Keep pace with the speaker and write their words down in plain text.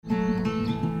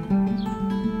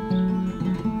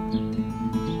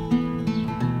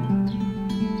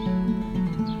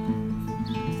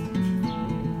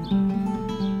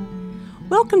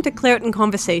Welcome to Claret in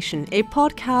Conversation, a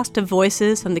podcast of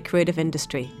voices from the creative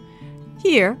industry.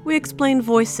 Here, we explain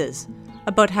voices,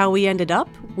 about how we ended up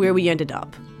where we ended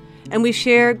up. And we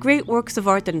share great works of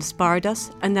art that inspired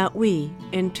us and that we,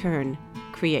 in turn,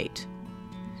 create.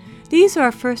 These are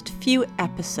our first few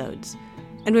episodes,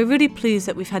 and we're really pleased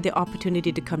that we've had the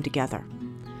opportunity to come together.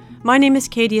 My name is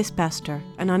Katie Espester,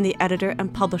 and I'm the editor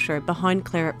and publisher behind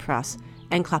Claret Press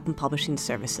and Clapham Publishing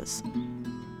Services.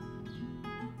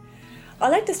 I'd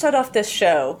like to start off this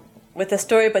show with a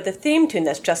story about the theme tune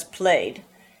that's just played.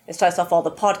 It starts off all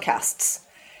the podcasts.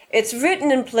 It's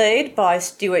written and played by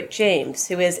Stuart James,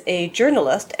 who is a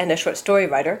journalist and a short story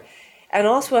writer, and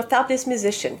also a fabulous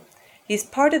musician. He's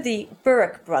part of the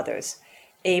Burke Brothers,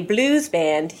 a blues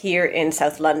band here in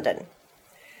South London.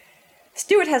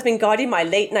 Stuart has been guiding my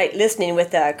late night listening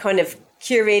with a kind of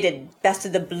curated best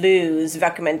of the blues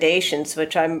recommendations,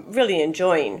 which I'm really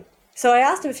enjoying. So I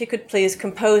asked him if he could please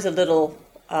compose a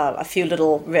few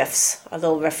little riffs, a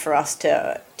little riff for us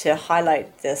to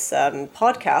highlight this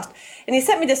podcast. And he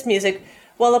sent me this music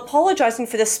while apologizing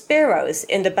for the sparrows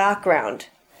in the background.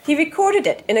 He recorded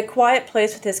it in a quiet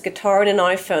place with his guitar and an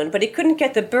iPhone, but he couldn't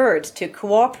get the birds to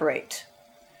cooperate.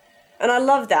 And I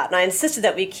love that, and I insisted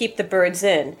that we keep the birds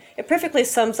in. It perfectly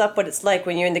sums up what it's like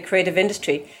when you're in the creative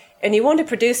industry and you want to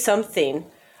produce something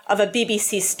of a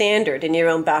BBC standard in your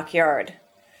own backyard.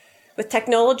 With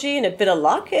technology and a bit of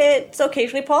luck, it's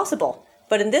occasionally possible.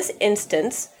 But in this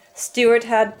instance, Stuart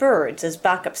had birds as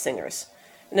backup singers.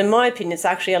 And in my opinion, it's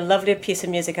actually a lovely piece of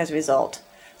music as a result.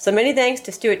 So many thanks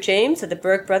to Stuart James of the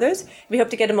Burke Brothers. We hope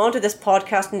to get him onto this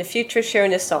podcast in the future,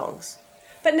 sharing his songs.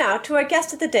 But now to our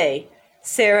guest of the day,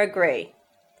 Sarah Gray.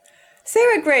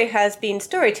 Sarah Gray has been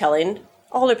storytelling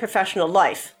all her professional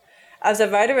life. As a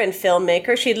writer and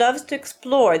filmmaker, she loves to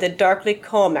explore the darkly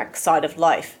comic side of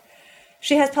life.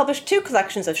 She has published 2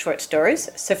 collections of short stories,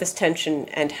 Surface Tension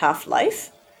and Half-Life,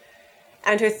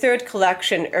 and her 3rd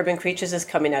collection, Urban Creatures, is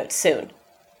coming out soon.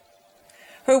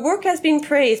 Her work has been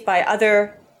praised by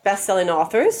other best-selling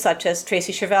authors, such as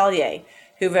Tracy Chevalier,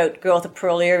 who wrote Girl with a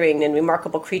Pearl Earring and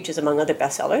Remarkable Creatures, among other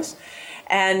bestsellers,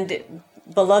 and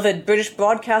beloved British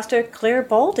broadcaster Clare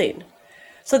Balding.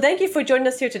 So thank you for joining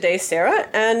us here today, Sarah,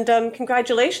 and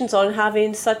congratulations on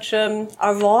having such a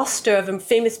roster of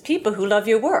famous people who love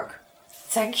your work.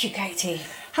 Thank you, Katie.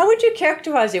 How would you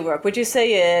characterize your work? Would you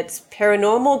say it's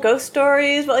paranormal, ghost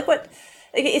stories?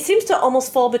 It seems to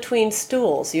almost fall between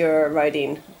stools, your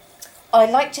writing.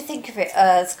 I like to think of it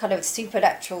as kind of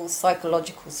supernatural,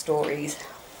 psychological stories.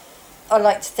 I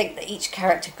like to think that each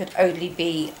character could only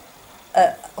be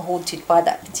haunted by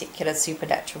that particular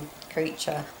supernatural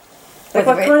creature. Like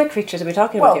what kind of creatures are we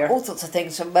talking about here? All sorts of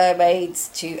things, from mermaids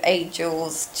to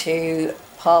angels to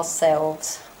past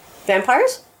selves.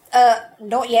 Vampires?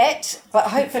 Not yet, but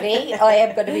hopefully I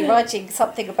am going to be writing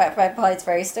something about vampires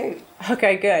very soon.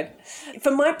 Okay, good.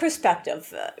 From my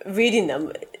perspective, reading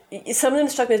them, some of them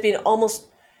struck me as being almost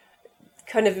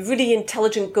kind of really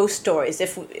intelligent ghost stories,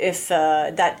 if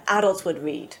that adults would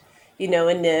read, in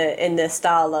the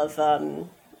style of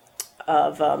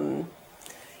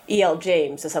E.L.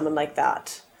 James or someone like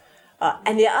that.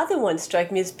 And the other ones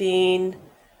strike me as being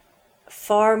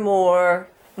far more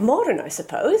modern, I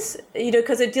suppose,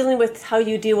 because they're dealing with how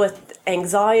you deal with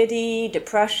anxiety,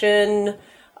 depression,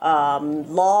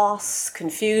 loss,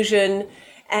 confusion,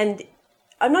 and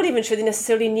I'm not even sure they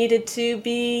necessarily needed to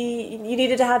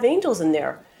have angels in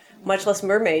there, much less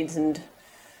mermaids and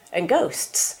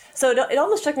ghosts. So it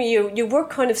almost struck me your work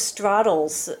kind of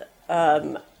straddles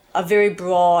a very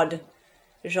broad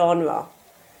genre.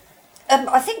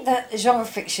 I think that genre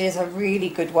fiction is a really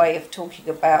good way of talking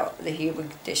about the human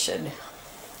condition.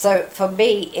 So for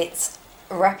me, it's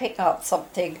wrapping up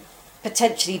something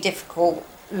potentially difficult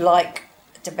like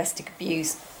domestic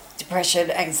abuse, depression,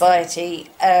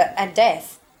 anxiety, and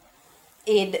death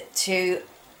into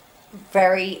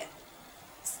very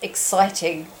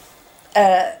exciting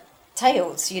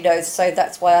tales, So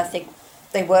that's why I think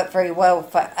they work very well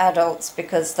for adults,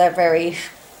 because they're very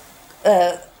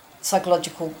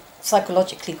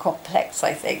psychologically complex,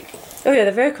 I think. Oh yeah,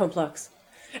 they're very complex.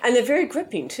 And they're very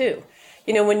gripping too.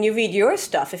 When you read your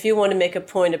stuff, if you want to make a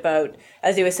point about,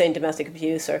 as you were saying, domestic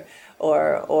abuse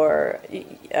or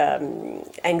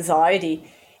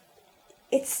anxiety,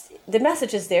 the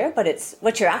message is there, but it's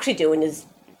what you're actually doing is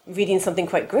reading something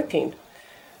quite gripping.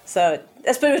 So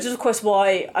that's pretty much, of course,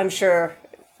 why I'm sure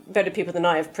better people than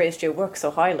I have praised your work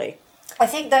so highly. I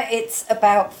think that it's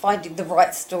about finding the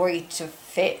right story to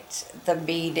fit the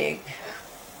meaning.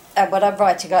 And when I'm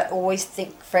writing, I always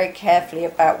think very carefully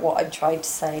about what I'm trying to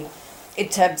say in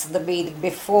terms of the meaning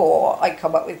before I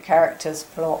come up with characters,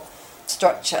 plot.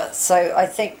 structure. So I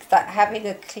think that having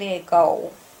a clear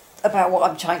goal about what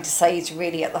I'm trying to say is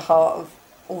really at the heart of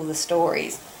all the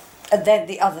stories. And then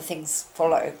the other things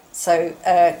follow. So,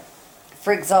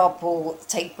 for example,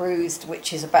 take Bruised,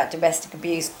 which is about domestic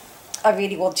abuse. I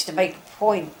really wanted to make a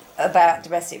point about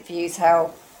domestic abuse,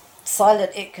 how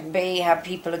silent it can be, how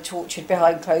people are tortured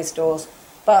behind closed doors.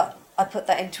 But I put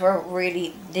that into a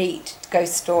really neat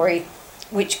ghost story,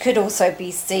 which could also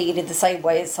be seen in the same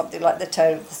way as something like The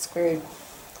Turn of the Screw,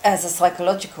 as a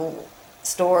psychological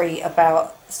story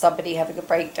about somebody having a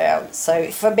breakdown. So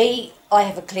for me, I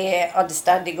have a clear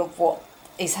understanding of what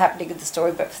is happening in the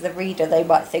story, but for the reader, they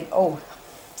might think, oh,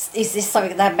 is this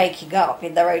something they're making up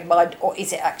in their own mind, or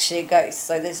is it actually a ghost?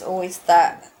 So there's always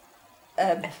that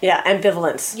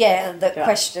ambivalence. Yeah, and the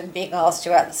question being asked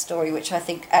throughout the story, which I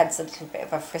think adds a little bit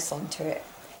of a frisson to it.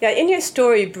 Yeah, in your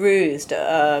story, Bruised,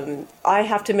 I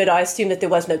have to admit, I assumed that there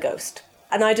was no ghost.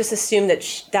 And I just assumed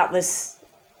that that was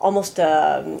almost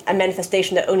a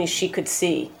manifestation that only she could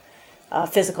see, a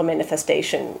physical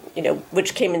manifestation,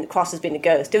 which came across as being a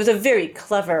ghost. It was a very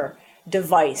clever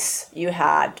device you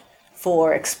had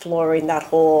for exploring that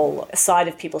whole side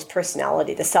of people's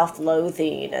personality, the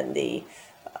self-loathing and the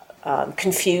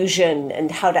confusion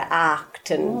and how to act,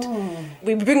 and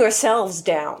we bring ourselves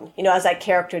down, as that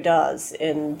character does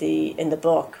in the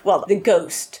book. Well, the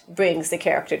ghost brings the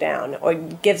character down, or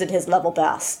gives it his level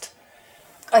best.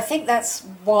 I think that's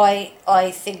why I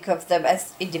think of them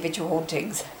as individual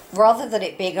hauntings, rather than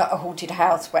it being a haunted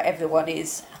house where everyone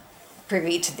is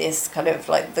privy to this, kind of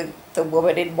like the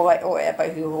woman in white or whatever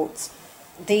who haunts.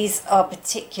 These are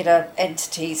particular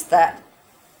entities that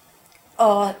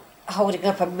are holding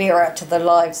up a mirror to the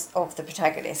lives of the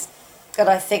protagonist. And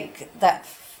I think that,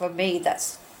 for me,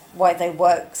 that's why they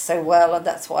work so well, and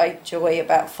that's what I enjoy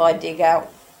about finding out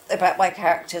about my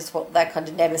characters, what their kind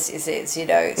of nemesis is,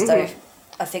 So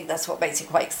I think that's what makes it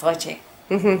quite exciting.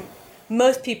 Mm-hmm.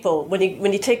 Most people, when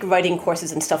you take writing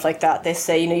courses and stuff like that, they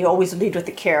say, you always lead with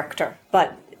the character.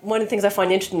 But one of the things I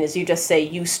find interesting is you just say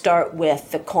you start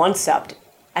with the concept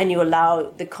and you allow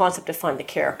the concept to find the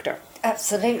character.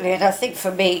 Absolutely, and I think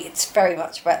for me it's very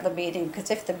much about the meaning, because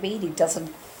if the meaning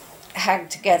doesn't hang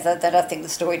together, then I think the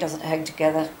story doesn't hang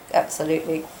together.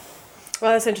 Absolutely.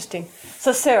 Well, that's interesting.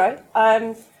 So Sarah,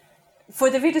 for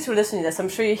the readers who are listening to this, I'm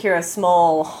sure you hear a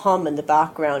small hum in the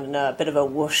background and a bit of a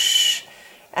whoosh,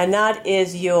 and that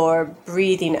is your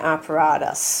breathing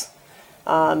apparatus.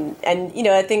 And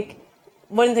I think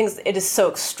one of the things it is so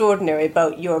extraordinary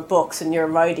about your books and your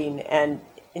writing, and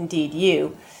indeed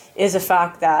you, is the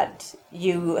fact that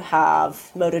you have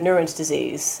motor neurons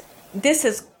disease. This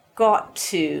has got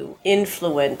to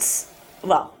influence,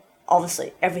 well,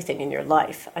 obviously everything in your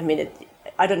life. I mean,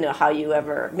 I don't know how you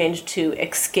ever managed to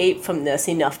escape from this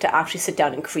enough to actually sit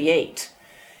down and create.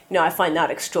 I find that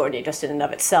extraordinary just in and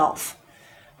of itself.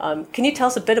 Can you tell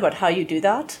us a bit about how you do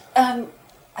that?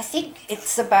 I think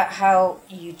it's about how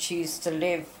you choose to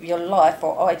live your life,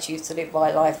 or I choose to live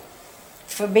my life.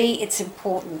 For me, it's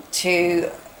important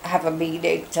to have a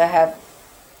meaning, to have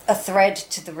a thread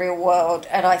to the real world,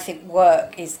 and I think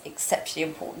work is exceptionally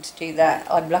important to do that.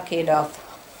 I'm lucky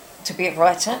enough to be a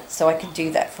writer, so I can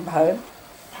do that from home.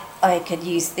 I can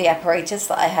use the apparatus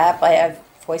that I have. I have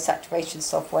voice activation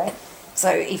software,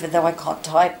 so even though I can't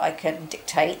type, I can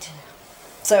dictate.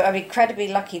 So I'm incredibly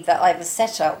lucky that I have a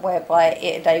setup whereby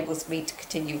it enables me to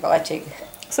continue writing.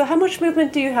 So how much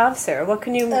movement do you have, Sarah? What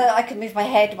can you... I can move my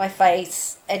head, my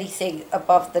face, anything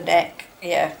above the neck,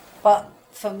 yeah. But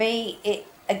for me, it,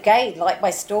 again, like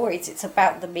my stories, it's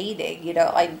about the meaning.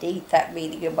 I need that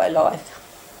meaning in my life.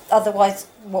 Otherwise,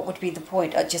 what would be the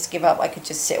point? I'd just give up. I could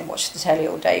just sit and watch the telly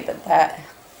all day, but that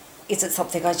isn't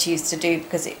something I choose to do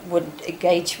because it wouldn't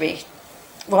engage me.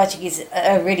 Writing is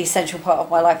a really central part of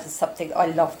my life and something I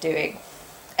love doing.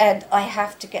 And I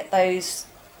have to get those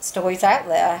stories out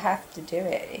there. I have to do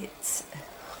it.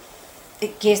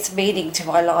 It gives meaning to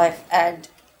my life, and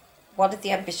one of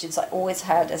the ambitions I always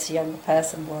had as a younger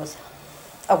person was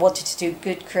I wanted to do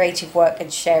good creative work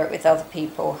and share it with other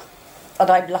people, and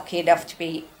I'm lucky enough to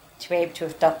be able to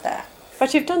have done that.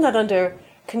 But you've done that under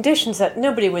conditions that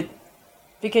nobody would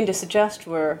begin to suggest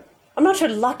were... I'm not sure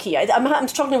lucky. I'm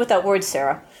struggling with that word,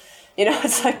 Sarah.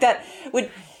 It's like that would...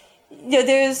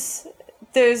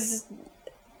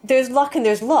 There's luck and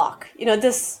there's luck.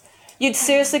 You'd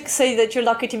seriously say that you're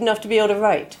lucky enough to be able to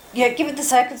write? Yeah, given the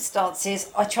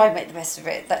circumstances, I try and make the best of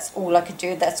it. That's all I could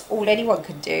do. That's all anyone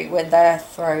can do when they're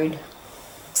thrown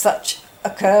such a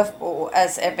curveball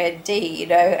as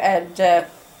MND, and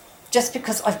just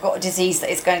because I've got a disease that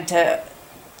is going to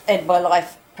end my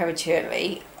life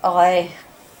prematurely, I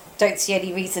don't see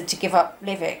any reason to give up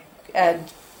living.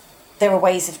 And there are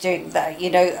ways of doing that.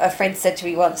 A friend said to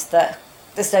me once that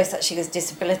there's no such thing as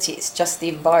disability, it's just the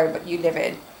environment you live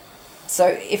in. So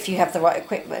if you have the right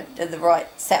equipment and the right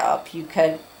setup, you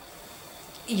can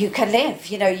live,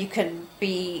 you can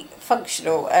be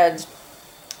functional, and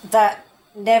that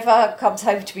never comes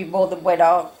home to me more than when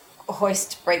our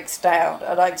hoist breaks down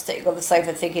and I'm sitting on the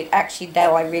sofa thinking, actually,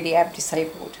 now I really am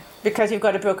disabled. Because you've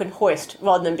got a broken hoist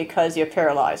rather than because you're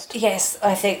paralysed. Yes,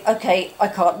 I think, okay, I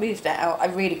can't move now. I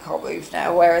really can't move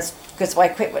now, whereas because my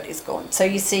equipment is gone. So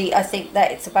you see, I think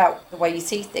that it's about the way you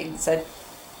see things and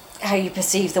how you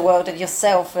perceive the world and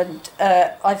yourself. And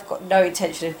I've got no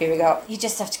intention of giving up. You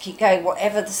just have to keep going,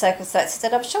 whatever the circumstances.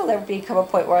 And I'm sure there will come a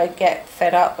point where I get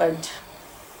fed up. And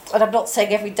I'm not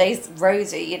saying every day's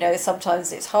rosy,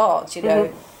 sometimes it's hard,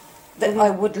 That I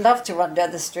would love to run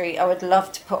down the street. I would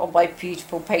love to put on my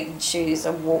beautiful patent shoes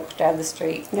and walk down the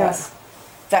street. Yes.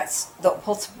 That's not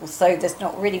possible, so there's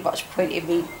not really much point in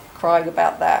me crying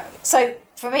about that. So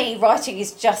for me, writing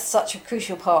is just such a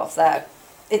crucial part of that.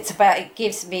 It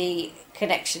gives me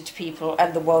connection to people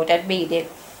and the world and meaning,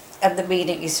 and the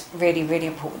meaning is really, really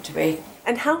important to me.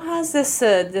 And how has this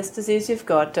disease you've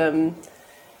got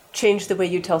changed the way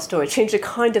you tell stories, changed the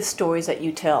kind of stories that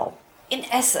you tell? In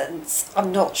essence,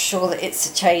 I'm not sure that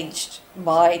it's changed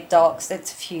my dark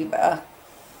sense of humour.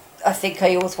 I think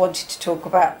I always wanted to talk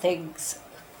about things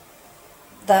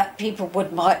that people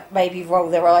might maybe roll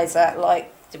their eyes at,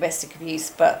 like domestic abuse,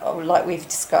 but like we've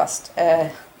discussed,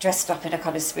 dressed up in a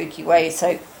kind of spooky way.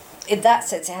 So in that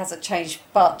sense, it hasn't changed,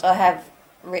 but I have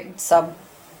written some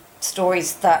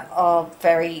stories that are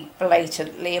very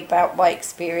blatantly about my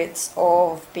experience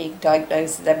of being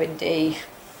diagnosed with MND,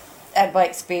 and my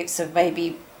experience of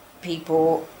maybe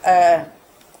people,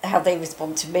 how they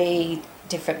respond to me,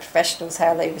 different professionals,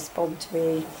 how they respond to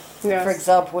me. Yes. For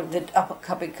example, in the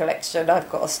upcoming collection, I've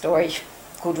got a story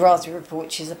called Raspberry Report,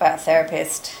 which is about a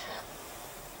therapist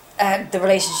and the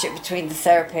relationship between the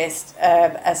therapist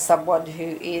as someone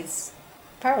who is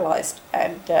paralysed.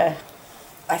 And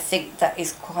I think that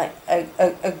is quite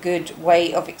a good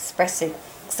way of expressing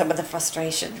some of the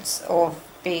frustrations of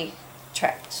being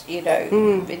trapped,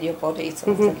 in your body,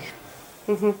 sort of thing.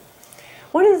 Mm-hmm.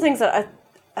 One of the things that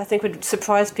I think would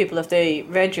surprise people if they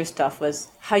read your stuff was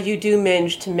how you do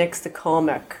manage to mix the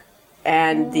comic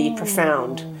and the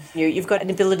profound. You've got an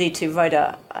ability to write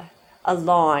a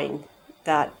line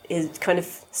that is kind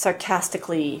of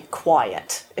sarcastically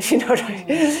quiet, if you know what I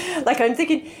mean. Like, I'm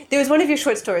thinking, there was one of your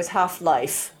short stories,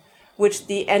 Half-Life, which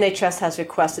the NHS has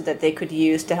requested that they could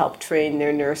use to help train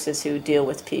their nurses who deal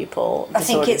with people. I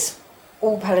think it's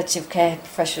all palliative care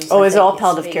professionals. Oh, it's all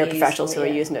palliative care professionals who are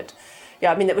using it.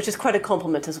 Yeah, I mean, which is quite a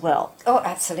compliment as well. Oh,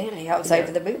 absolutely. I was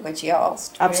over the moon when she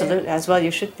asked. Absolutely, as well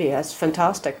you should be. That's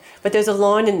fantastic. But there's a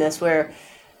line in this where,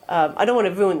 I don't want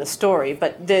to ruin the story,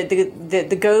 but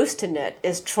the ghost in it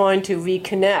is trying to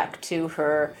reconnect to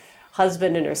her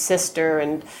husband and her sister,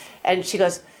 and she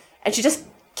goes, and she just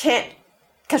can't,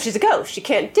 because she's a ghost, she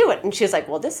can't do it. And she's like,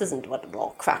 well, this isn't what it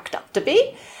all cracked up to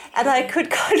be. And I could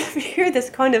kind of hear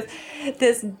this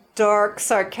dark,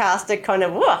 sarcastic kind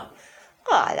of,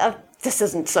 this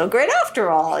isn't so great after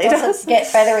all. It doesn't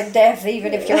get better in death,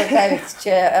 even if you're a ghost.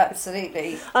 Yeah,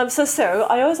 absolutely. So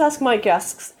I always ask my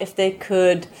guests if they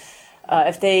could,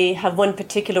 if they have one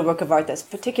particular work of art that's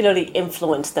particularly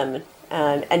influenced them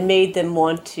and made them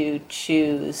want to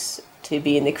choose to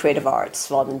be in the creative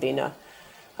arts rather than being a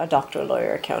doctor,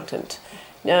 lawyer, accountant.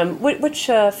 Which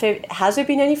favorite, has there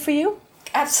been any for you?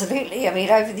 Absolutely. I mean,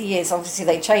 over the years, obviously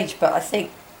they changed, but I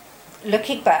think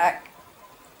looking back,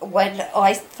 when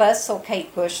I first saw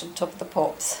Kate Bush on Top of the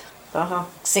Pops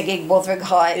singing Wuthering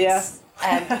Heights,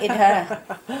 and in her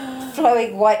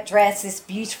flowing white dress, this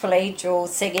beautiful angel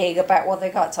singing about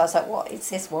Wuthering Heights, I was like, what is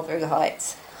this Wuthering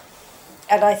Heights?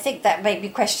 And I think that made me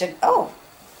question,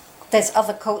 there's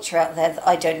other culture out there that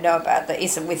I don't know about that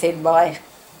isn't within my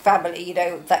family,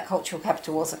 that cultural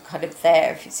capital wasn't kind of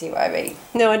there, if you see what I mean.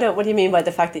 No, I don't. What do you mean by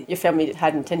the fact that your family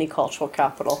hadn't any cultural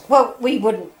capital? Well,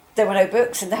 there were no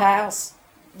books in the house.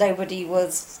 Nobody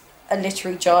was a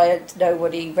literary giant.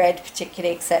 Nobody read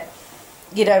particularly, except,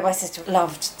 my sister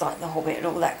loved like The Hobbit and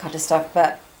all that kind of stuff.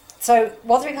 But so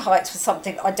Wuthering Heights was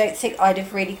something I don't think I'd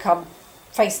have really come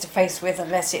face to face with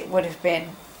unless it would have been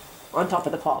On Top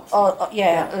of the Pops.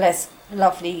 Less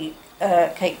lovely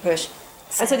Kate Bush.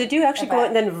 And so did you actually go out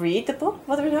and then read the book,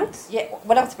 Wuthering Heights? Yeah,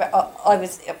 when I was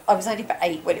I was only about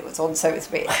 8 when it was on, so it was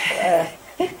a bit.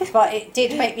 But it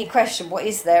did make me question what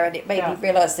is there, and it made me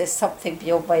realise there's something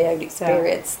beyond my own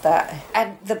experience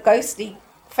and the ghostly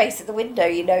face at the window.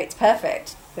 It's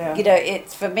perfect. Yeah.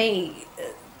 It's for me.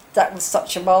 That was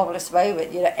such a marvellous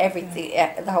moment. Everything,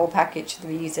 the whole package, the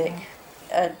music,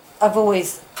 and I've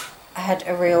always had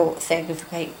a real thing for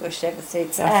Kate Bush ever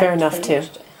since. Yeah, fair enough too.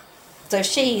 So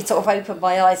she sort of opened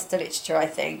my eyes to literature, I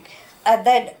think. And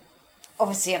then,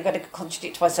 obviously, I'm going to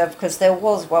contradict myself because there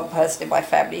was one person in my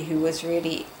family who was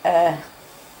really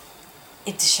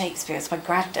into Shakespeare. It's my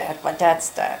granddad, my dad's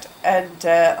dad, and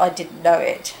I didn't know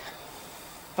it.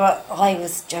 But I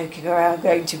was joking around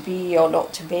going to be or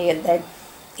not to be, and then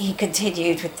he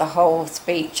continued with the whole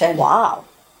speech. And wow.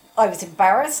 I was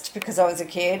embarrassed because I was a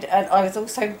kid, and I was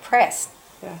also impressed.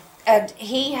 Yeah. And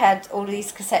he had all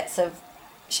these cassettes of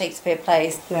Shakespeare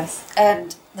plays. Yes.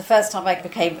 And the first time I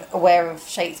became aware of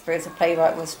Shakespeare as a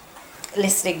playwright was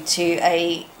listening to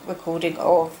a recording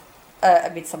of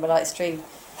A Midsummer Night's Dream.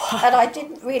 And I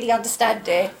didn't really understand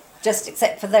it, just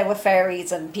except for there were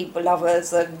fairies and people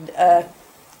lovers, and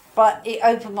but it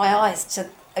opened my eyes to,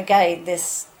 again,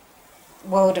 this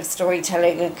world of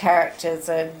storytelling and characters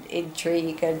and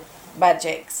intrigue and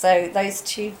magic. So those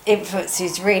two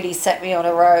influences really set me on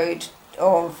a road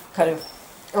of kind of,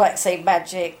 like, say,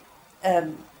 magic,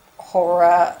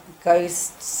 horror,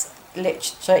 ghosts,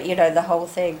 literature, you know, the whole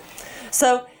thing.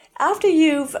 So after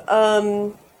you've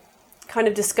kind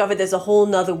of discovered there's a whole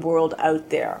nother world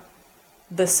out there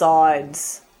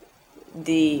besides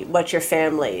what your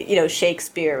family, you know,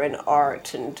 Shakespeare and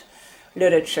art and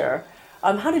literature,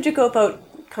 how did you go about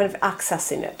kind of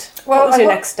accessing it? What was your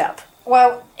next step?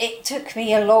 Well, it took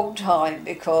me a long time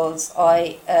because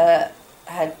I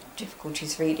had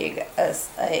difficulties reading at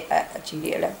a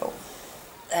junior level,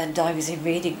 and I was in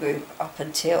reading group up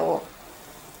until,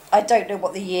 I don't know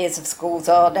what the years of schools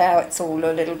are now. It's all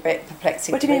a little bit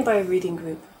perplexing. What do you mean by a reading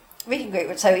group? Reading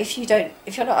group. So if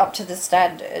you're not up to the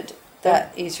standard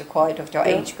that is required of your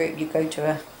age group, you go to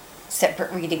a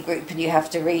separate reading group and you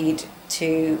have to read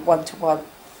to one-to-one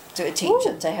to a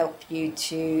teacher to help you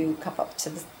to come up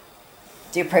to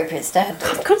the appropriate standard.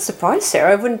 I'm kind of surprised,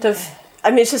 Sarah. I wouldn't have. I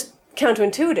mean, it's just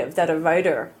counterintuitive that a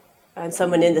writer and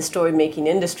someone in the story-making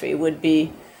industry would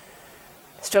be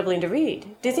struggling to read.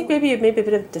 Do you think maybe a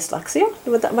bit of dyslexia?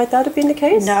 Might that have been the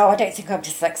case? No, I don't think I'm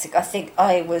dyslexic. I think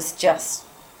I was just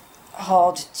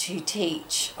hard to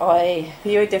teach.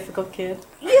 You're a difficult kid.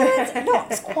 Yeah,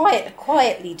 not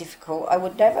quietly difficult. I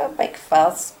would never make a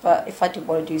fuss, but if I didn't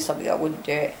want to do something, I wouldn't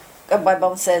do it. And my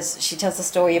mum she tells a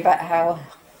story about how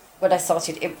when I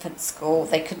started infant school,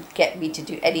 they couldn't get me to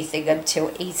do anything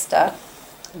until Easter,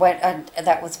 and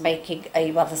that was making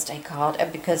a Mother's Day card,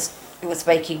 and because it was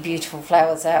making beautiful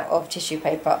flowers out of tissue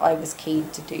paper, I was keen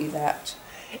to do that.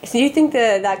 So you think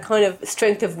that kind of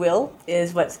strength of will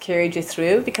is what's carried you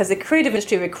through? Because the creative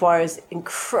industry requires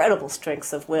incredible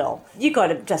strengths of will. You got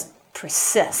to just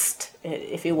persist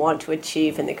if you want to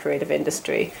achieve in the creative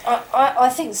industry. I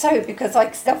think so, because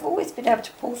I've always been able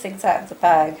to pull things out of the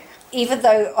bag. Even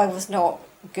though I was not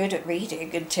good at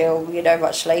reading until,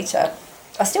 much later,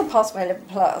 I still passed my 11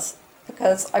 plus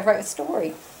because I wrote a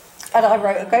story. And I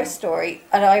wrote a ghost story.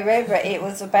 And I remember it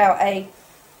was about a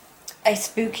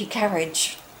spooky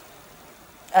carriage.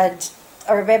 And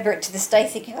I remember it to this day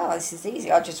thinking, this is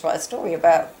easy. I'll just write a story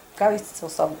about ghosts or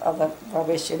some other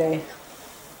rubbish,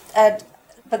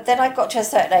 But then I got to a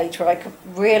certain age where I could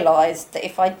realise that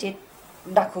if I did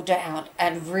knuckle down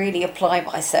and really apply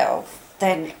myself,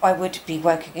 then I would be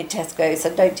working in Tesco's.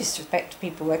 And no disrespect to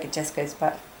people working in Tesco's,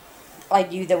 but I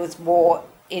knew there was more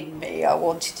in me. I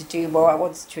wanted to do more. I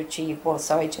wanted to achieve more.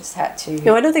 So I just had to.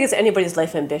 No, I don't think it's anybody's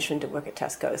life ambition to work at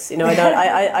Tesco's.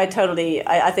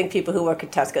 I think people who work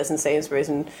at Tesco's and Sainsbury's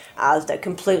and Asda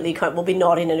completely will be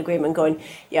nodding in agreement, going,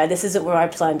 "Yeah, this isn't where I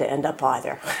plan to end up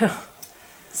either."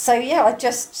 So yeah, I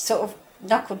just sort of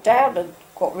knuckled down and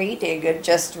got reading and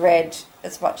just read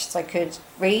as much as I could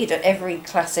read, and every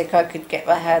classic I could get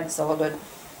my hands on, and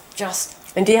just.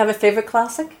 And do you have a favourite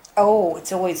classic? Oh,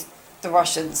 it's always the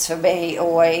Russians for me,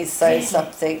 always. So really?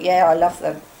 Something, yeah, I love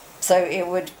them. So it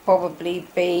would probably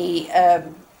be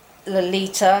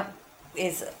Lolita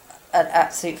is an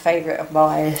absolute favourite of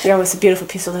mine. Yeah, it's a beautiful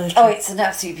piece of literature. Oh, it's an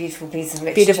absolutely beautiful piece of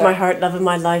literature. Beat of my heart, love of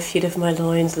my life, heat of my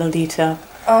loins, Lolita.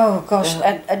 Oh gosh,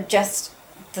 and just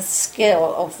the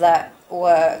skill of that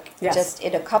work. Yes. Just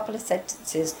in a couple of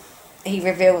sentences, he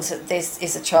reveals that this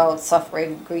is a child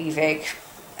suffering, grieving,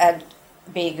 and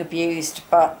being abused,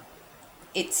 but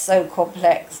it's so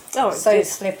complex, so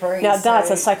slippery. Now that's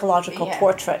a psychological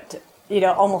portrait,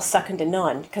 almost second to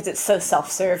none, because it's so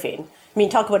self-serving. I mean,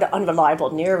 talk about an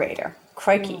unreliable narrator.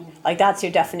 Crikey. Like, that's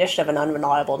your definition of an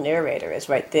unreliable narrator, is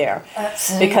right there.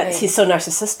 Absolutely. Because he's so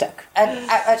narcissistic. And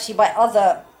actually, my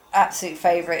other absolute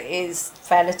favourite is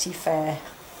Vanity Fair.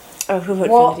 Oh, who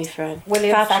wrote Vanity Fair?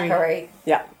 William Thackeray.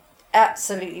 Yeah.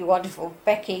 Absolutely wonderful.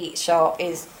 Becky Sharp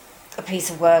is a piece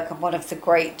of work and one of the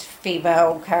great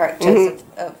female characters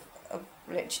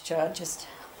literature.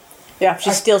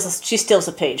 She steals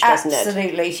a page, doesn't it?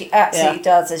 Absolutely, she absolutely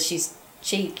does, and she's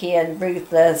cheeky and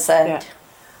ruthless, and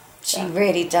she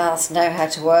really does know how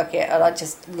to work it. And I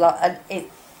just love, and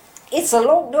it's a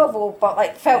long novel, but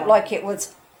it felt like it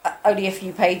was only a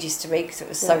few pages to me because it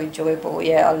was so enjoyable.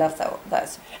 Yeah, I love that.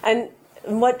 That's and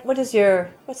what's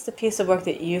the piece of work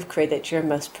that you've created that you're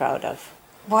most proud of?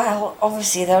 Well,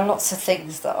 obviously there are lots of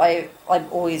things that I'm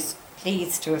always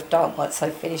pleased to have done once I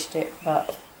finished it,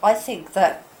 but I think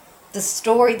that the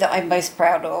story that I'm most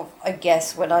proud of, I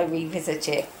guess, when I revisit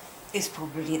it, is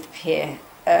probably The Pier.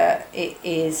 It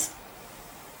is,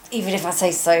 even if I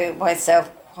say so myself,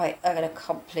 quite an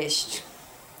accomplished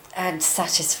and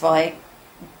satisfying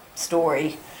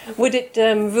story. Would it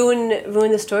ruin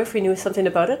the story if we knew something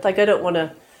about it? Like, I don't want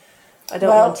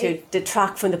to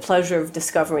detract from the pleasure of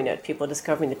discovering it, people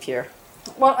discovering The Pier.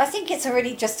 Well, I think it's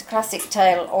really just a classic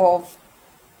tale of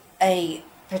a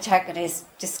protagonist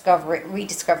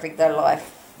rediscovering their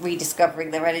life,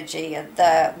 rediscovering their energy and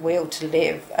their will to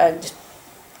live, and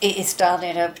it is done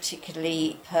in a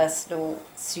particularly personal,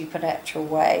 supernatural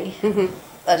way. Mm-hmm.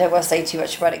 I don't want to say too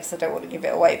much about it because I don't want to give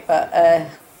it away, but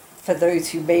for those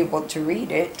who may want to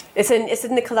read it. It's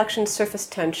in the collection Surface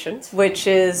Tension, which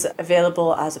is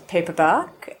available as a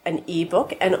paperback, an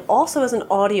ebook, and also as an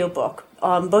audiobook.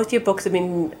 Both your books have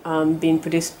been being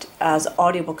produced as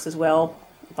audiobooks as well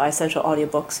by Essential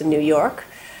Audiobooks in New York.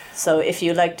 So if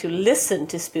you like to listen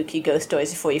to spooky ghost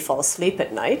stories before you fall asleep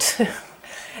at night,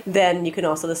 then you can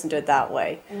also listen to it that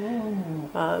way.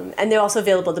 And they're also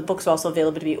available, the books are also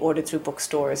available to be ordered through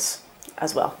bookstores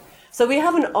as well. So we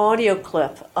have an audio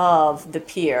clip of The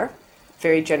Pier,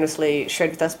 very generously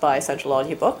shared with us by Essential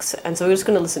Audiobooks, and so we're just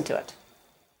going to listen to it.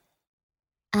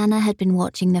 Anna had been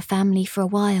watching the family for a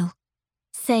while.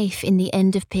 Safe in the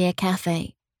end of Pier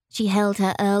Cafe, she held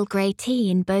her Earl Grey tea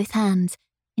in both hands,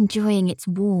 enjoying its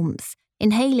warmth,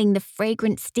 inhaling the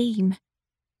fragrant steam.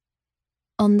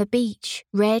 On the beach,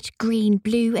 red, green,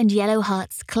 blue and yellow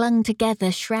huts clung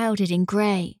together shrouded in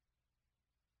grey.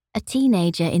 A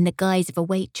teenager in the guise of a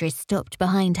waitress stopped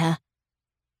behind her.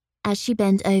 As she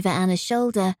bent over Anna's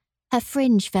shoulder, her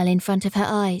fringe fell in front of her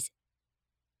eyes.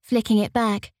 Flicking it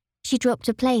back, she dropped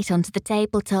a plate onto the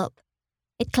tabletop.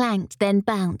 It clanked, then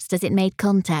bounced as it made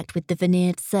contact with the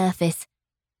veneered surface.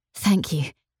 "Thank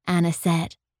you," Anna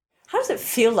said. How does it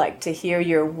feel like to hear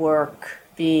your work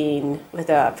being with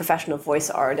a professional voice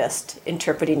artist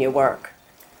interpreting your work?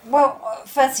 Well,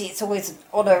 firstly, it's always an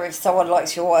honour if someone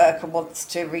likes your work and wants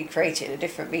to recreate it in a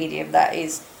different medium. That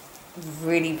is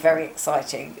really very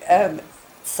exciting.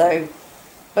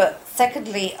 But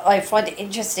secondly, I find it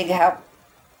interesting how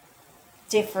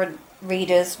different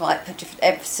readers might put different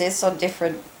emphasis on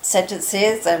different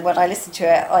sentences, and when I listen to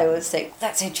it, I always think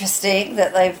that's interesting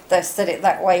that they've said it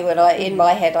that way. When in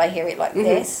my head I hear it like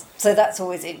this, so that's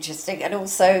always interesting. And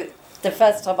also, the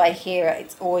first time I hear it,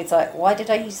 it's always like, why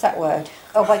did I use that word?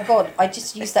 Oh my God, I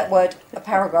just used that word a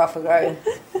paragraph ago.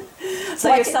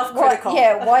 So you're self-critical.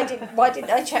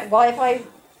 Why have I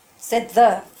said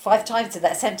the 5 times in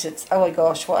that sentence? Oh my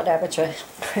gosh, what an amateur.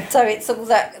 So it's all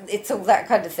that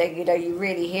kind of thing, you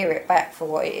really hear it back for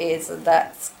what it is, and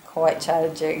that's quite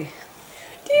challenging.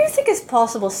 Do you think it's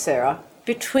possible, Sarah,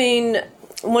 between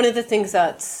one of the things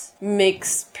that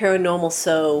makes paranormal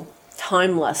so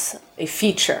timeless a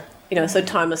feature, so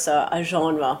timeless a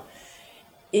genre,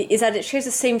 is that it shares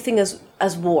the same thing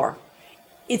as war?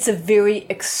 It's a very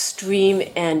extreme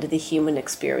end of the human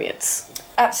experience.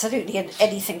 Absolutely, and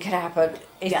anything can happen.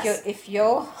 If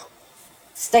you're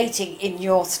stating in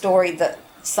your story that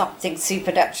something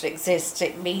supernatural exists,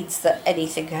 it means that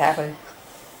anything can happen.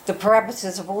 The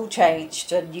parameters have all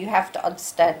changed, and you have to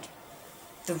understand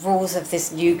the rules of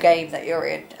this new game that you're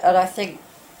in. And I think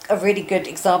a really good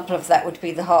example of that would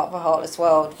be The Heart of a Heartless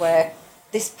World, where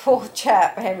this poor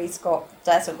chap, Henry Scott,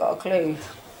 hasn't got a clue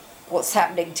what's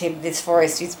happening to him in this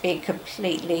forest. He's being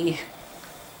completely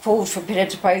pulled from pillar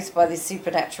to post by this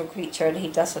supernatural creature, and he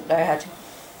doesn't know how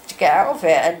to get out of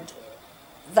it. And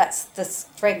that's the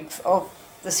strength of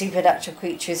the supernatural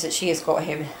creatures, that she has got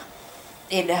him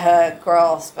in her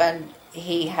grasp, and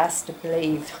he has to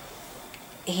believe.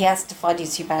 He has to find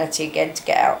his humanity again to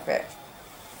get out of it.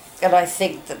 And I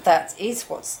think that is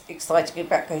what's exciting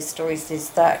about ghost stories,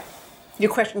 is that you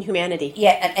question humanity.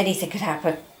 Yeah, and anything could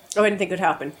happen. Oh, anything could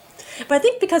happen. But I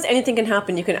think because anything can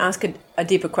happen, you can ask a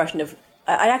deeper question of...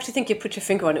 I actually think you put your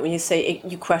finger on it when you say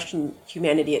you question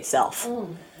humanity itself.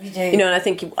 You do. And I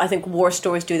think war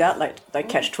stories do that, like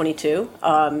Catch-22.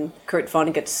 Kurt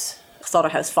Vonnegut's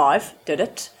Slaughterhouse 5 did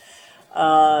it.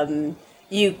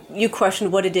 You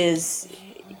question what it is...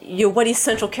 what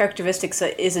essential characteristics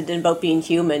is it about being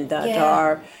human that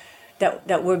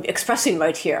that we're expressing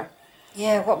right here.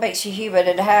 Yeah, what makes you human,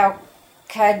 and how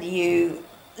can you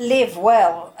live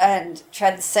well and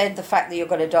transcend the fact that you're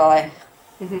going to die?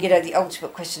 You know, the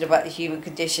ultimate question about the human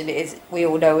condition is we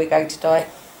all know we're going to die,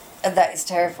 and that is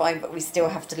terrifying, but we still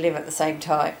have to live at the same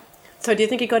time. So do you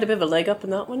think you got a bit of a leg up in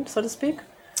that one, so to speak?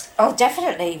 Oh,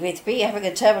 definitely. With me having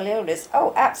a terminal illness,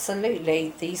 oh,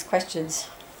 absolutely. These questions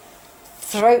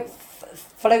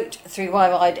float through my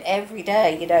mind every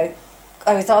day, you know.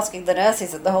 I was asking the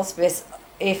nurses at the hospice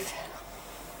if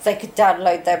they could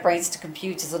download their brains to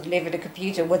computers and live in a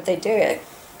computer, would they do it?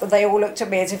 But they all looked at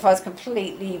me as if I was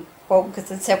completely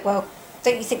bonkers and said, well,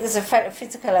 don't you think there's a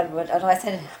physical element? And I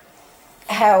said,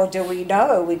 how do we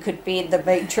know? We could be in the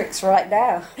Matrix right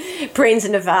now. Brains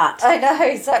in a vat. I know,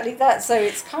 exactly that. So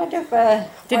it's kind of...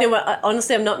 Do you know what?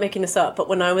 Honestly, I'm not making this up, but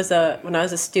when I was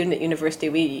a student at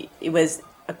university, it was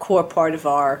a core part of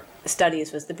our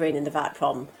studies was the brain in the vat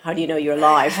problem. How do you know you're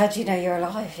alive? How do you know you're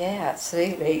alive? Yeah,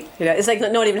 absolutely. You know, it's like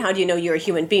not even how do you know you're a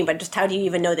human being, but just how do you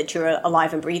even know that you're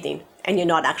alive and breathing and you're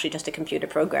not actually just a computer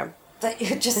program? That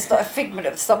you're just like a figment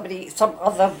of some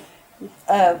other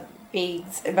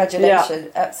being's imagination.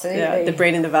 Yeah. Absolutely. Yeah, the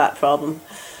brain in the vat problem.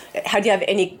 How do you have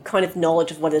any kind of knowledge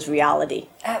of what is reality?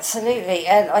 Absolutely.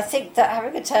 And I think that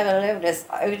having a terminal illness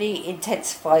only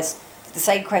intensifies the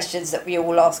same questions that we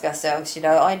all ask ourselves. You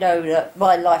know, I know that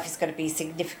my life is going to be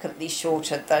significantly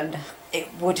shorter than it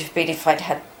would have been if I'd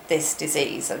had this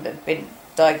disease and had been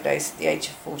diagnosed at the age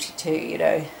of 42, you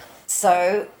know.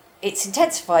 So it's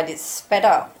intensified, it's sped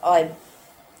up. I'm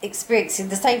experiencing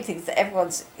the same things that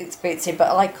everyone's experiencing,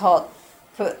 but I can't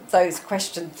put those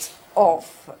questions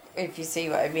off, if you see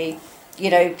what I mean. You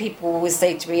know, people always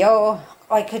say to me, oh,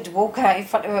 I could walk out in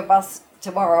front of a bus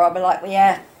tomorrow. I'm like, well,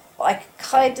 yeah, I can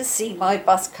kind of see my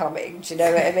bus coming, do you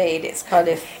know what I mean? It's kind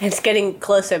of... It's getting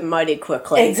closer mighty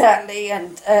quickly. Exactly,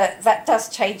 and that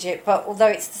does change it, but although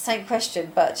it's the same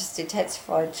question, but just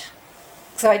intensified.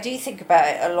 So I do think about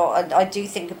it a lot, and I do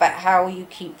think about how you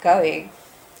keep going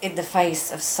in the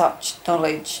face of such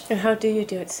knowledge. And how do you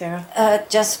do it, Sarah?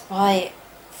 Just by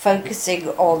focusing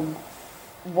on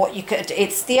what you could...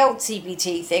 It's the old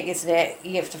CBT thing, isn't it?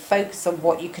 You have to focus on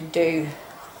what you can do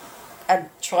and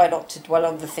try not to dwell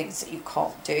on the things that you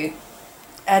can't do,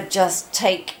 and just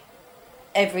take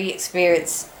every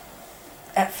experience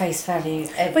at face value.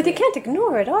 But you can't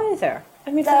ignore it either.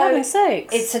 I mean, for heaven's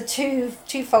sakes. It's a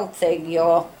twofold thing.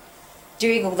 You're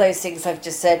doing all those things I've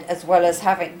just said, as well as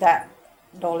having that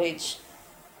knowledge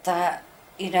that,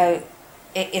 you know,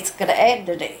 it's going to end,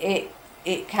 and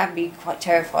it can be quite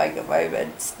terrifying at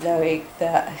moments, knowing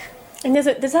that... And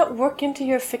does that work into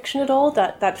your fiction at all?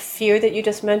 That fear that you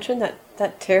just mentioned,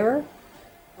 that terror?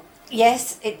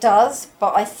 Yes, it does,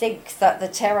 but I think that the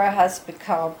terror has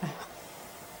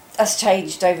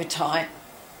changed over time.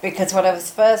 Because when I was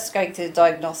first going through the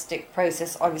diagnostic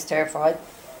process, I was terrified.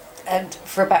 And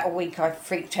for about a week I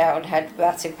freaked out and had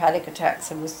massive panic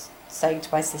attacks and was saying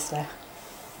to my sister,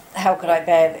 how could I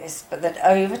bear this? But then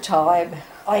over time,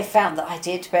 I found that I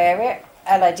did bear it,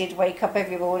 and I did wake up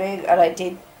every morning, and I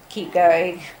did keep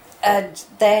going. And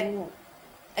then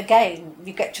again,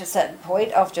 you get to a certain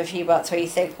point after a few months where you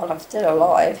think, well, I'm still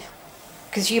alive,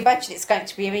 because you imagine it's going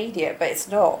to be immediate, but it's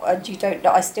not, and you don't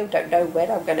know. I still don't know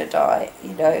when I'm going to die,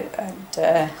 you know.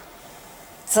 And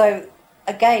so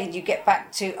again, you get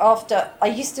back to after. I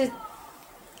used to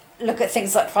look at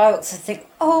things like fireworks and think,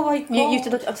 oh my god. You used to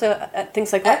look at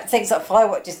things like that? At things like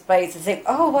firework displays and think,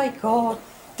 oh my god,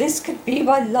 this could be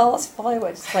my last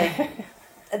firework display.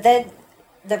 And then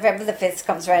November the 5th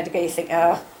comes around again, you think,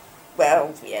 oh,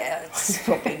 well, yeah, it's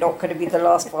probably not going to be the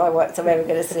last fireworks I'm ever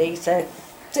going to see. So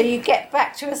you get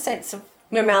back to a sense of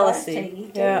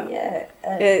normalcy. Yeah.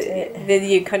 Then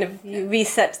you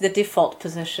reset the default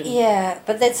position. Yeah,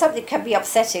 but then something can be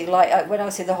upsetting. Like when I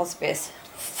was in the hospice,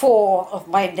 4 of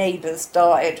my neighbours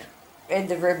died in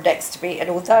the room next to me, and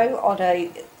although on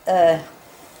a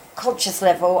conscious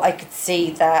level I could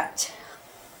see that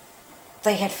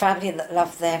they had family that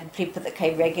loved them, people that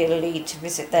came regularly to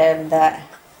visit them, that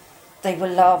they were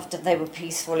loved and they were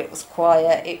peaceful, it was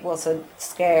quiet, it wasn't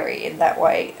scary in that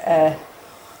way.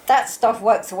 That stuff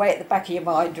works away at the back of your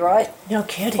mind, right? No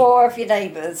kidding. 4 of your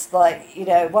neighbours, like, you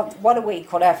know, one a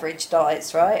week on average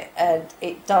dies, right? And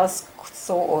it does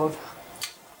sort of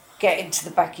get into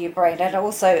the back of your brain. And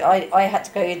also, I had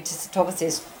to go into St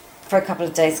Thomas's for a couple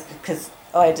of days because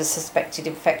I had a suspected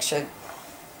infection.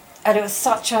 And it was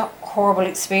such a horrible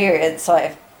experience.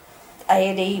 Like,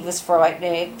 A&E was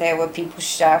frightening, there were people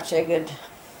shouting, and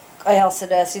I asked the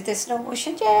nurse, is this normal?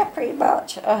 She said, yeah, pretty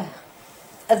much.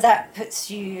 And that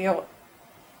puts you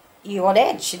on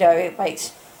edge, you know, it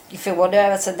makes you feel more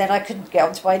nervous, and then I couldn't get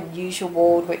onto my usual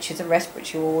ward, which is a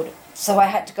respiratory ward. So I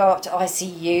had to go up to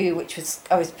ICU,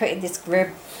 I was put in this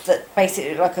room that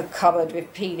basically looked like a cupboard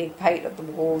with peeling paint on the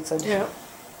walls.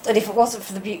 And if it wasn't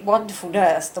for the wonderful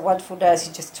nurse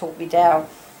who just talked me down,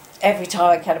 every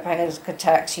time I had a panic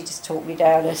attack, she just talked me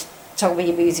down and told me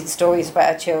amusing stories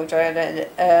about her children.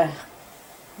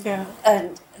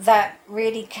 And that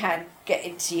really can get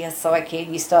into your psyche,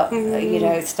 and you start,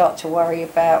 start to worry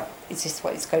about, is this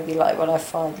what it's going to be like when I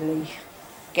finally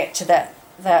get to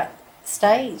that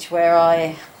stage where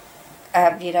I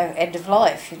am, end of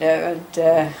life, and...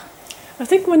 I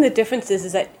think one of the differences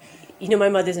is that, my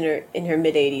mother's in her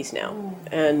mid-80s now,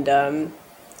 and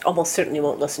almost certainly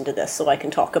won't listen to this, so I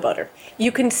can talk about her.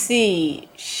 You can see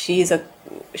she's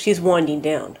winding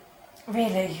down.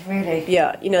 Really?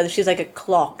 Yeah, she's like a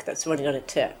clock that's running out of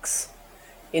ticks.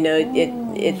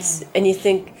 It's, and you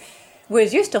think,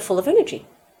 whereas you're still full of energy.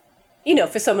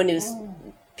 For someone who's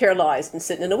paralyzed and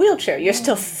sitting in a wheelchair, you're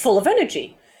still full of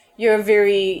energy. You're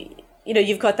very,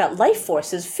 you've got that life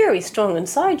force is very strong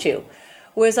inside you.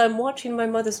 Whereas I'm watching my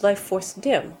mother's life force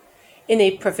dim in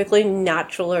a perfectly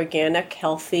natural, organic,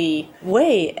 healthy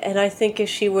way. And I think if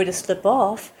she were to slip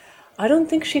off, I don't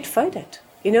think she'd fight it.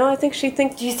 I think she'd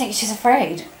think... Do you think she's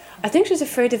afraid? I think she's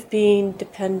afraid of being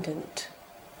dependent.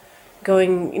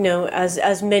 Going,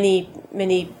 as many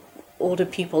older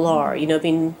people are,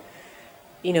 being,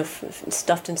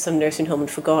 stuffed in some nursing home and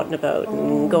forgotten about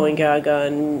and going gaga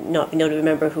and not being able to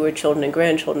remember who her children and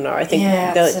grandchildren are. I think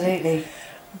absolutely.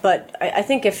 But I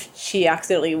think if she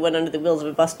accidentally went under the wheels of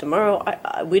a bus tomorrow,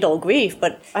 we'd all grieve.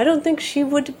 But I don't think she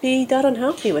would be that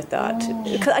unhappy with that.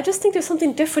 Because I just think there's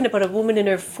something different about a woman in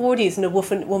her 40s and a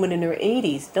woman in her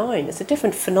 80s dying. It's a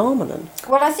different phenomenon.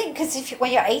 Well, I think because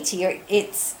when you're 80,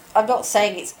 I'm not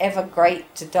saying it's ever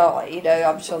great to die.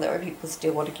 I'm sure there are people who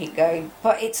still want to keep going.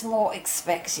 But it's more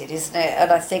expected, isn't it?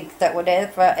 And I think that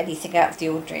whenever anything out of the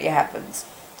ordinary happens,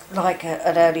 like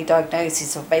an early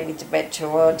diagnosis of maybe dementia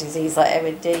or a disease like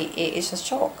MND, it is a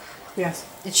shock. Yes.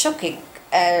 It's shocking,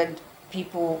 and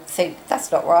people think that's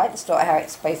not right, that's not how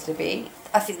it's supposed to be.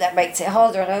 I think that makes it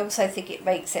harder, and I also think it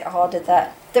makes it harder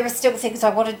that there are still things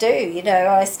I want to do,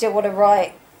 I still want to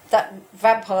write that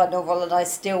vampire novel, and I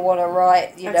still want to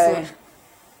write,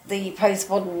 the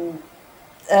postmodern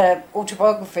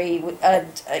autobiography,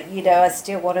 and, I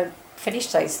still want to finish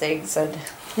those things, and...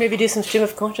 Maybe do some stream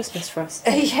of consciousness for us.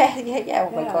 Yeah.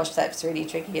 Oh my gosh, that's really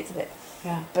tricky, isn't it?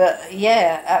 Yeah. But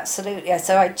yeah, absolutely.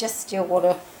 So I just still want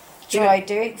to try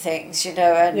doing things, and...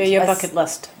 Yeah, your bucket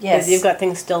list. Yes. You've got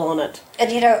things still on it.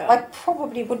 And, I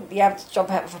probably wouldn't be able to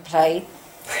jump out of a plane.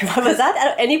 Was that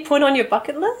at any point on your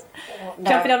bucket list?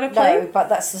 No, jumping out of a plane? No, but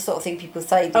that's the sort of thing people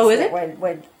say. Oh, is it?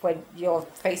 When you're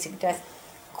facing death.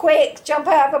 Quick, jump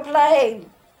out of a plane!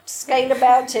 Scale a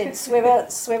mountain, swim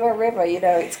a river,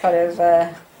 it's kind of...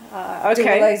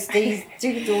 okay.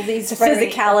 Do all these... The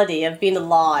physicality of being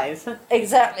alive.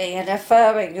 Exactly, and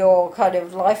affirming your kind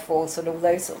of life force and all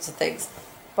those sorts of things.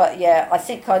 But yeah, I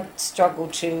think I'd struggle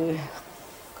to...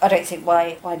 I don't think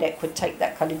my neck would take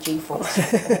that kind of G-force.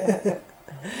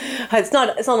 It's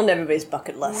not on everybody's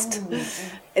bucket list.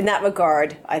 In that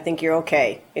regard, I think you're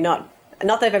okay. You're not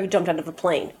that I've ever jumped out of a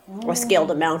plane or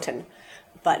scaled a mountain,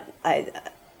 but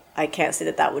I can't say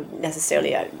that would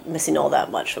necessarily missing all that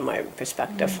much from my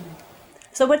perspective.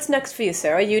 So what's next for you,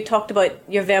 Sarah? You talked about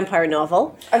your vampire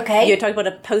novel. Okay. You talked about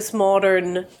a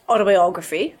postmodern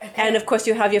autobiography. Okay. And of course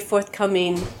you have your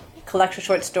forthcoming collection of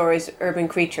short stories, Urban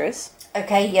Creatures.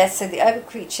 Okay, yes, so the Urban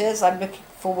Creatures, I'm looking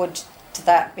forward to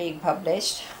that being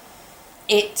published.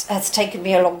 It has taken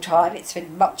me a long time. It's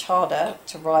been much harder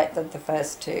to write than the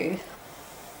first two.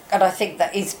 And I think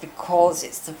that is because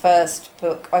it's the first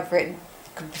book I've written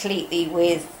completely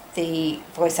with the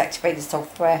voice activated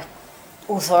software.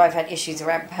 Also, I've had issues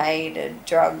around pain and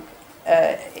drug,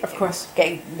 of course,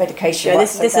 getting medication. Yeah,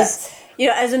 this is,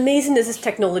 as amazing as this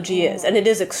technology is, and it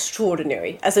is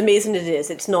extraordinary. As amazing as it is,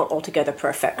 it's not altogether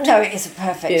perfect. No, it isn't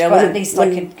perfect, but at least I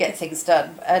can get things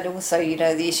done. And also,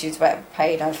 the issues about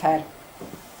pain I've had.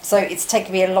 So it's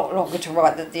taken me a lot longer to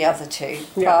write than the other two.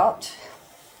 Yeah. But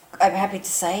I'm happy to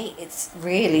say it's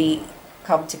really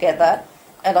come together.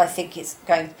 And I think it's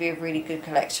going to be a really good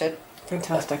collection.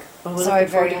 Fantastic. Well, so I'm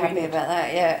very happy about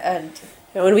that, yeah. And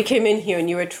when we came in here and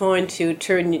you were trying to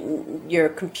turn your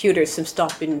computer some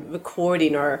stop in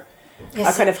recording or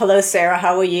a kind of, hello Sarah,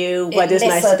 how are you? What is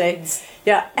nice today?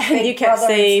 Yeah, and Big you kept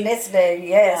saying... listening,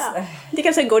 yes. Yeah. You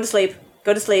kept saying, go to sleep.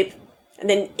 And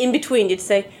then in between you'd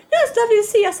say, no, it's lovely to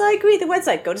see us, I agree, the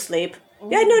website, go to sleep.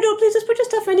 Yeah, no, please just put your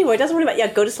stuff anywhere. It doesn't worry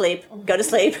about, go to sleep. Go to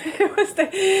sleep. It was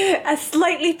a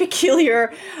slightly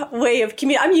peculiar way of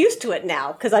communicating. I'm used to it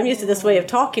now, because I'm used to this way of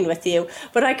talking with you.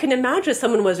 But I can imagine if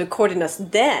someone was recording us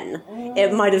then,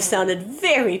 it might have sounded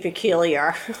very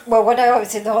peculiar. Well, when I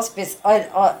was in the hospice,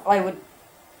 I would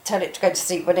tell it to go to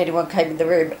sleep when anyone came in the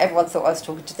room. Everyone thought I was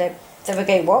talking to them. They were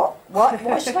going, what?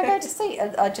 Why should I go to sleep?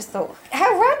 And I just thought,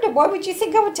 how random. Why would you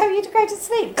think I would tell you to go to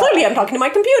sleep? Clearly, I'm talking to my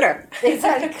computer.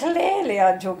 Exactly. Clearly,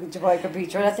 I'm talking to my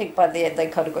computer. And I think by the end, they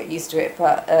kind of got used to it.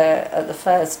 But at the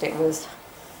first, it was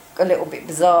a little bit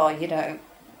bizarre,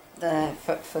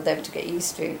 for them to get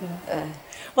used to.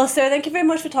 Well, Sarah, thank you very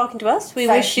much for talking to us. We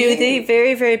Thank wish you you. the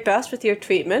very, very best with your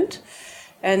treatment.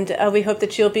 And we hope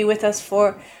that you'll be with us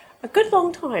for a good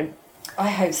long time. I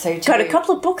hope so too. Got a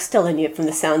couple of books still in you from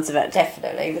the sounds of it.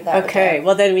 Definitely, without Okay, a doubt.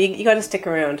 well then you got to stick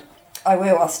around. I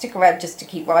will. I'll stick around just to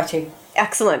keep writing.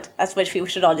 Excellent. That's what we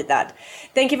should all do that.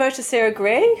 Thank you very much to Sarah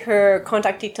Gray. Her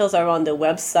contact details are on the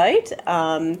website,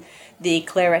 the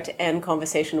Claret and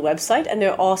Conversation website, and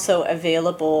they're also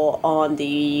available on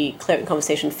the Claret and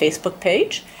Conversation Facebook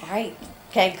page. Great.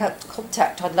 Get in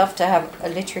contact. I'd love to have a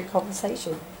literary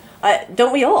conversation.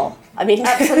 Don't we all? I mean,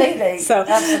 Absolutely.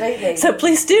 Absolutely. So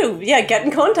please do. Yeah, get in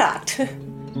contact.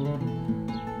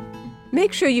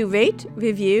 Make sure you rate,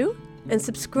 review, and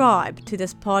subscribe to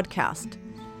this podcast.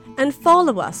 And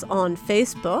follow us on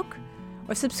Facebook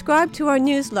or subscribe to our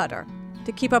newsletter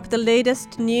to keep up with the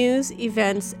latest news,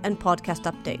 events, and podcast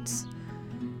updates.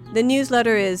 The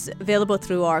newsletter is available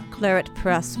through our Claret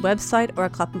Press website or our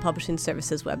Clapham Publishing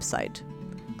Services website.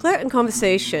 Claret and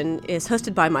Conversation is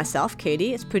hosted by myself,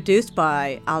 Katie. It's produced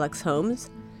by Alex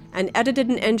Holmes and edited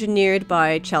and engineered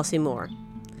by Chelsea Moore.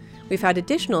 We've had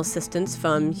additional assistance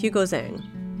from Hugo Zhang.